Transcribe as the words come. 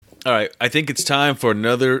All right, I think it's time for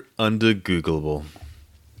another Undegoogleable.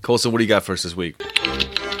 Colson, what do you got for us this week?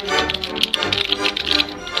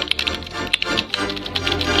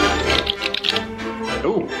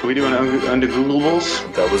 Oh, are we doing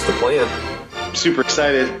Undegooglables? That was the plan. Super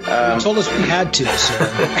excited. You told us we had to, so.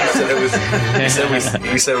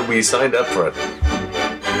 He said we signed up for it.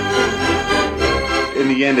 In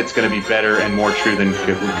the end, it's going to be better and more true than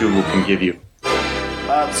Google can give you.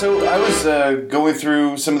 So I was going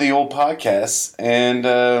through some of the old podcasts, and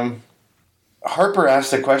Harper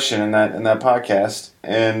asked a question in that podcast,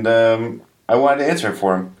 and I wanted to answer it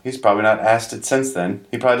for him. He's probably not asked it since then.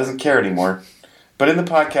 He probably doesn't care anymore. But in the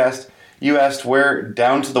podcast, you asked where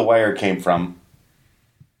Down to the Wire came from.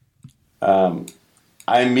 I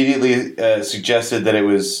immediately suggested that it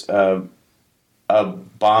was a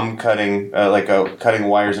bomb cutting, cutting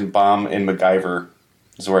wires and bomb in MacGyver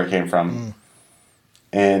is where it came from.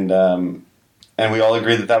 And we all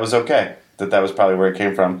agreed that was okay, that was probably where it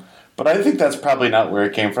came from. But I think that's probably not where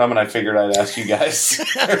it came from, and I figured I'd ask you guys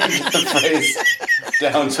where to get the phrase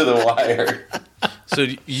 "down to the wire." So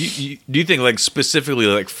do you think like specifically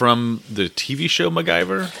like from the TV show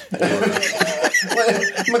MacGyver?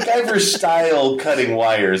 MacGyver style cutting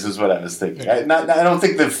wires is what I was thinking. I don't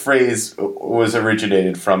think the phrase was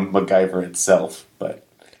originated from MacGyver itself, but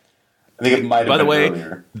I think it might have been earlier. By the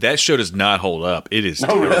way, that show does not hold up. It is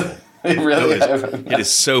really? It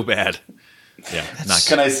is so bad. Yeah, not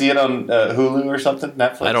Can I see it on Hulu or something?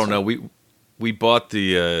 Netflix? I don't know. We bought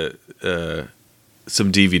the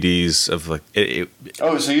some DVDs of like it.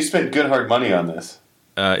 Oh, so you spent good hard money on this?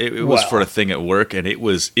 It was for a thing at work, and it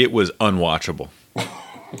was unwatchable.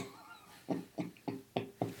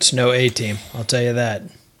 It's no A-Team, I'll tell you that.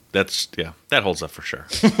 That holds up for sure.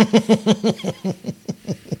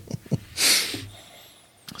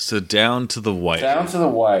 So Down to the Wire. Down to the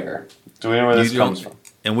Wire. Do we know where this comes from?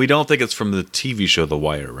 And we don't think it's from the TV show The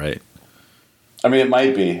Wire, right? I mean, it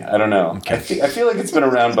might be. I don't know. Okay. I feel like it's been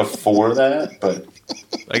around before that, but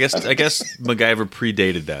I guess MacGyver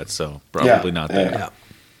predated that, so probably not that. Yeah.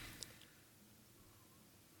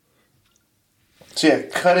 So yeah,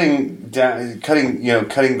 cutting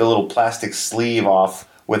the little plastic sleeve off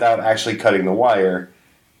without actually cutting the wire,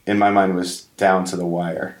 in my mind, was down to the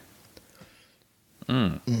wire.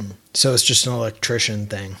 So it's just an electrician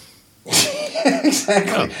thing.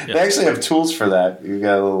 Exactly. Oh, yeah. They actually have tools for that. You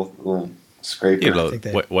got a little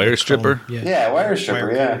scraper. Wire stripper? Yeah, wire stripper,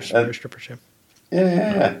 wire stripper,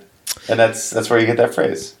 yeah. And that's where you get that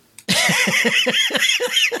phrase.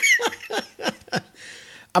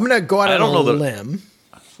 I'm going to go out on a limb.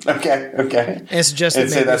 Okay. And suggest that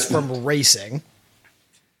maybe that's from racing.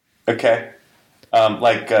 Okay.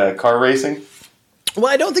 Like car racing? Well,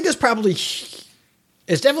 I don't think it's probably...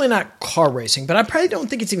 It's definitely not car racing, but I probably don't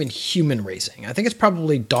think it's even human racing. I think it's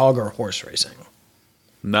probably dog or horse racing.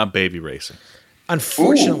 Not baby racing.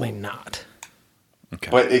 Unfortunately, not.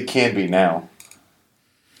 Okay. But it can be now.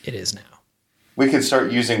 It is now. We could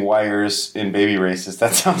start using wires in baby races.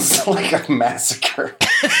 That sounds like a massacre.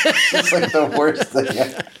 It's like the worst thing.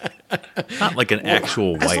 Not like an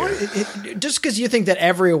actual wire. Just because you think that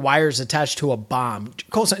every wire is attached to a bomb,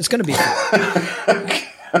 Colson, it's going to be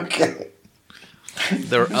fun. Okay.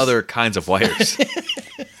 There are other kinds of wires.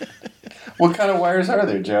 What kind of wires are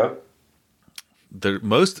there, Joe?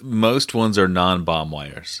 Most ones are non-bomb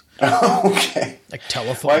wires. Okay. Like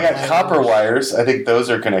telephone. Well, I got copper wires. I think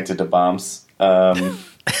those are connected to bombs. That's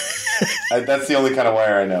the only kind of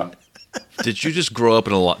wire I know. Did you just grow up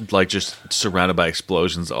in just surrounded by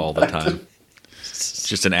explosions all the time?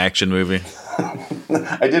 Just an action movie?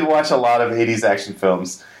 I did watch a lot of 80s action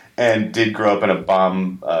films and did grow up in a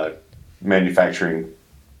bomb manufacturing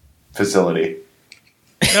facility.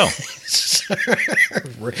 No.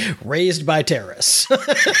 Raised by terrorists. Wow.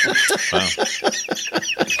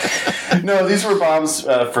 No, these were bombs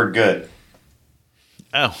for good.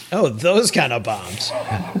 Oh, those kind of bombs.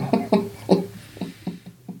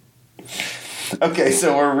 Okay,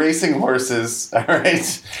 so we're racing horses, all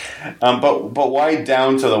right? But why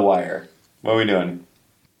down to the wire? What are we doing?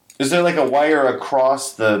 Is there like a wire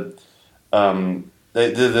across the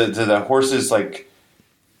horses like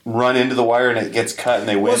run into the wire and it gets cut and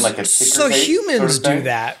they win like a ticker so tape humans sort of do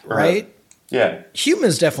that, right? Yeah.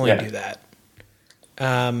 Humans definitely do that.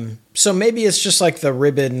 So maybe it's just like the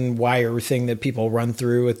ribbon wire thing that people run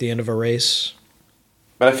through at the end of a race.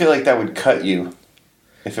 But I feel like that would cut you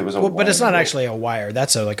if it was a wire. But it's not actually a wire.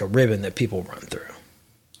 That's like a ribbon that people run through.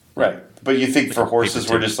 Right. But you think for horses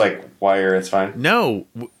we're just like wire, it's fine? No.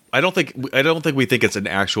 I don't think we think it's an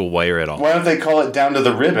actual wire at all. Why don't they call it down to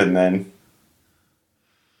the ribbon then?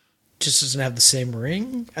 Just doesn't have the same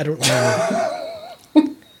ring? I don't know.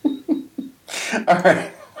 All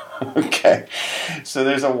right. Okay. So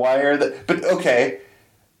there's a wire that,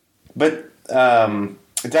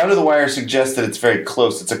 down to the wire suggests that it's very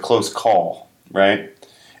close. It's a close call, right?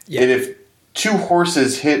 Yeah. And if two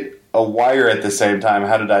horses hit a wire at the same time,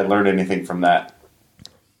 how did I learn anything from that?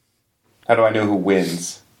 How do I know who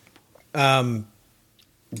wins?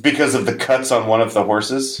 Because of the cuts on one of the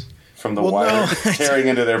horses from the wire tearing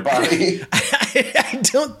into their body. I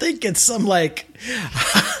don't think it's some like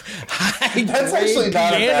That's actually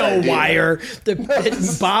not a bad idea. wire that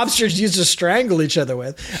mobsters used to strangle each other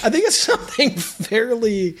with. I think it's something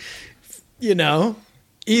fairly,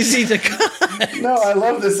 easy to cut. No, I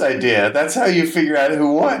love this idea. That's how you figure out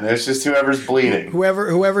who won. It's just whoever's bleeding.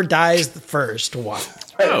 Whoever dies first won.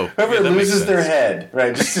 Right. Whoever loses their head,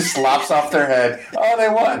 right? Just slops off their head. Oh, they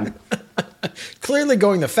won. Clearly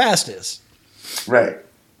going the fastest. Right.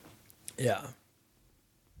 Yeah.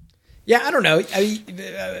 Yeah, I don't know. I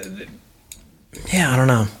don't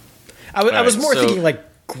know. I was more thinking like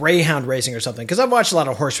greyhound racing or something, because I've watched a lot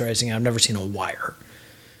of horse racing and I've never seen a wire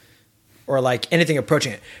or like anything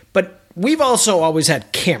approaching it. But we've also always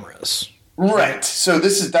had cameras. Right. So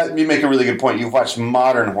you make a really good point. You've watched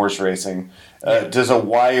modern horse racing. Does a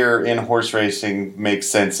wire in horse racing make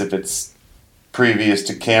sense if it's previous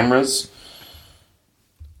to cameras?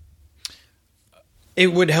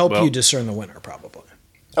 It would help you discern the winner, probably.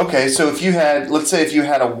 Okay, so let's say if you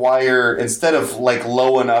had a wire, instead of like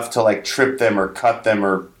low enough to like trip them or cut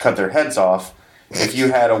their heads off, if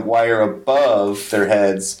you had a wire above their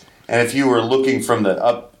heads, and if you were looking from the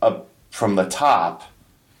up from the top,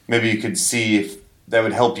 maybe you could see if that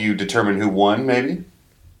would help you determine who won, maybe?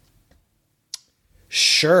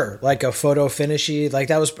 Sure, like a photo finishy, like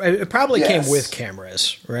that was, it probably came with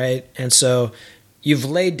cameras, right? And so you've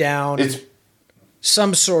laid down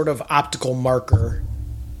some sort of optical marker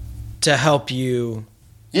to help you.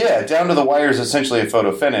 Yeah, down to the wire is essentially a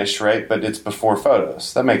photo finish, right? But it's before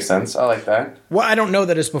photos. That makes sense. I like that. Well, I don't know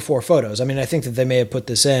that it's before photos. I mean, I think that they may have put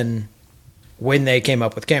this in when they came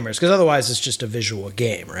up with cameras, because otherwise it's just a visual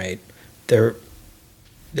game, right?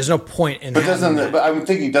 There's no point in. But I'm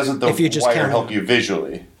thinking, doesn't the wire help you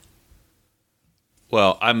visually?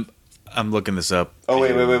 Well, I'm looking this up. Oh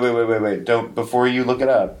wait! Don't, before you look it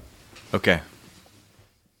up. Okay.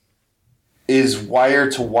 Is wire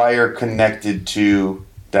to wire connected to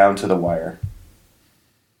down to the wire?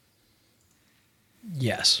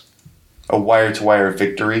 Yes. A wire to wire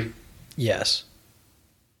victory? Yes.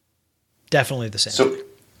 Definitely the same.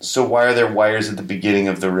 So why are there wires at the beginning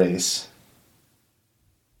of the race?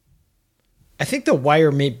 I think the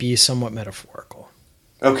wire may be somewhat metaphorical.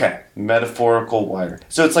 Okay, metaphorical wire.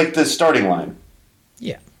 So it's like the starting line.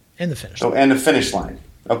 Yeah, and the finish line. Oh, and the finish line.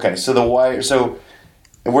 Okay, so the wire. So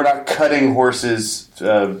we're not cutting horses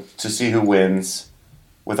to see who wins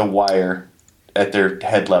with a wire at their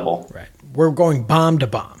head level. Right. We're going bomb to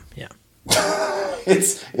bomb. Yeah.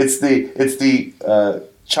 it's the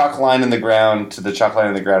chalk line in the ground to the chalk line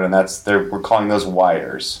in the ground, and we're calling those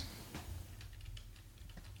wires.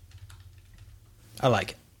 I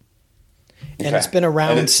like it. And it's been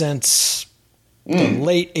around since the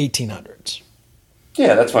late 1800s.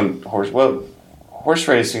 Yeah, that's when horse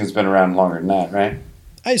racing has been around longer than that, right?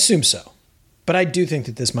 I assume so. But I do think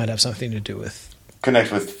that this might have something to do with...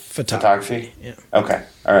 Connect with photography? Yeah. Okay.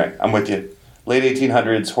 All right. I'm with you. Late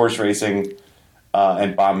 1800s, horse racing,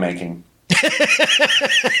 and bomb making.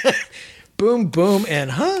 Boom, boom,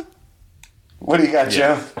 and What do you got,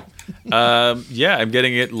 Joe? I'm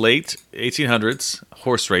getting it late 1800s,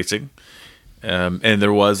 horse racing. And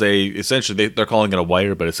there was essentially, they're calling it a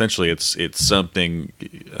wire, but essentially it's something,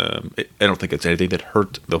 I don't think it's anything that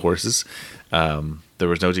hurt the horses. There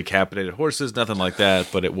was no decapitated horses, nothing like that,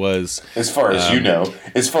 but it was... As far as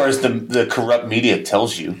as far as the corrupt media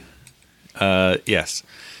tells you. Yes.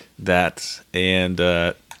 That, and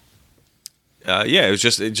it was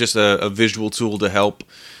just a visual tool to help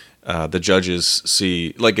the judges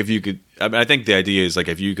see, like if you could, I think the idea is like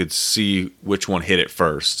if you could see which one hit it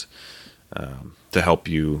first, to help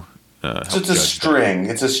you. So it's a string.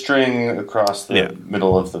 It's a string across the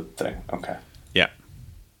middle of the thing. Okay. Yeah.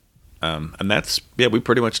 And we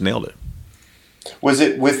pretty much nailed it. Was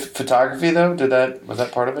it with photography though? Was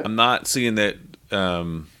that part of it? I'm not seeing that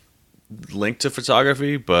linked to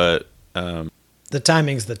photography, but the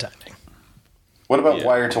timing's the timing. What about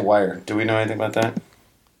wire to wire? Do we know anything about that?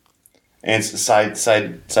 And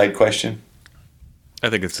side question. I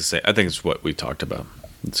think it's the same. I think it's what we talked about.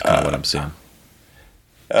 It's kind of what I'm seeing.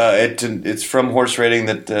 It's from horse racing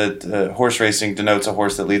that horse racing denotes a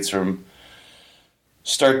horse that leads from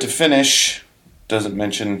start to finish. Doesn't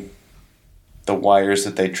mention the wires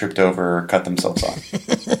that they tripped over or cut themselves on.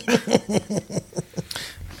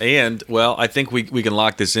 And well, I think we can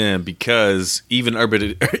lock this in because even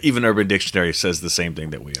Urban Dictionary says the same thing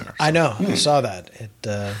that we are. So. I know. I saw that.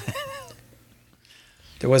 There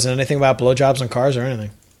wasn't anything about blowjobs on cars or anything.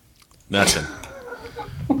 Nothing.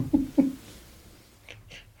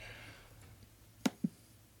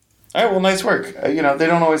 All right. Well, nice work. They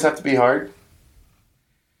don't always have to be hard.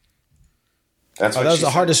 That was the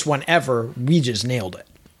hardest one ever. We just nailed it.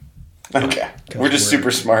 Okay. We're just super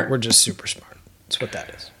smart. We're just super smart. That's what that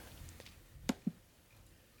is.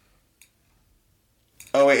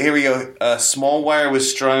 Oh, wait, here we go. A small wire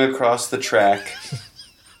was strung across the track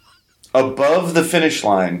above the finish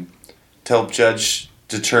line to help judge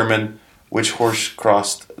determine which horse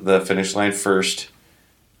crossed the finish line first.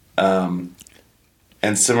 And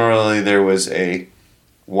similarly, there was a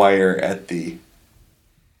wire at the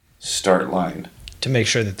start line. To make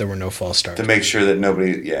sure that there were no false starts. To make sure that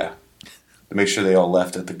to make sure they all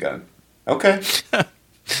left at the gun. Okay.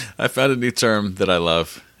 I found a new term that I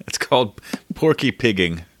love. It's called porky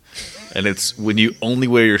pigging. And it's when you only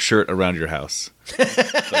wear your shirt around your house.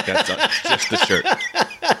 Like that's just the shirt.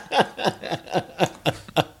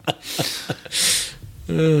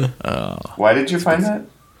 Why did you find that?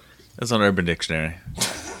 That's on Urban Dictionary.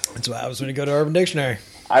 That's why I was going to go to Urban Dictionary.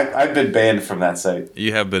 I've been banned from that site.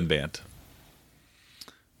 You have been banned.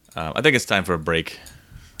 I think it's time for a break.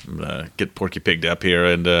 I'm going to get Porky Pigged up here.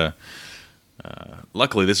 And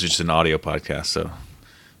luckily, this is just an audio podcast.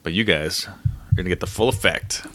 But you guys are going to get the full effect.